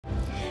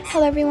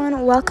Hello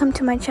everyone, welcome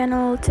to my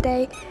channel.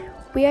 Today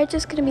we are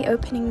just going to be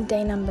opening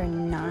day number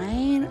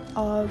 9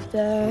 of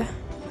the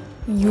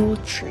Yule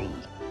tree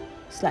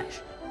 /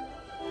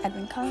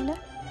 advent calendar.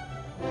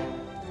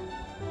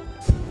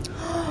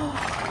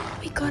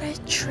 We got a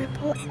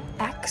triple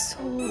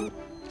axle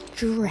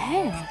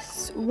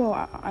dress.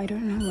 Well, I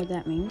don't know what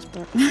that means,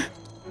 but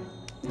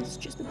it's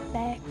just a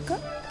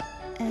backup.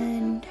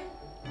 And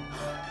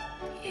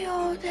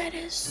yo, that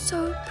is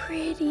so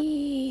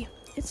pretty.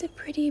 It's a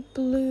pretty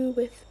blue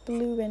with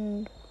blue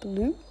and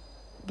blue,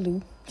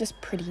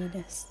 just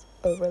prettiness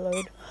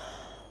overload.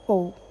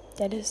 Whoa,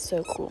 that is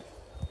so cool.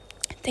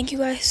 Thank you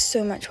guys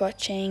so much for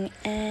watching,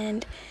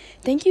 and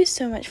thank you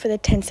so much for the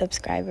 10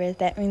 subscribers.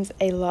 That means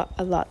a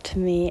lot to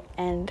me.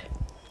 And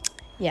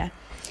yeah,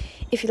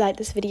 if you like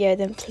this video,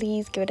 then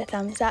please give it a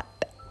thumbs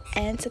up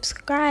and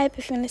subscribe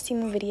if you want to see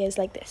more videos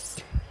like this.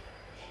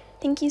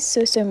 Thank you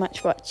so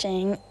much for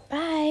watching.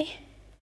 Bye.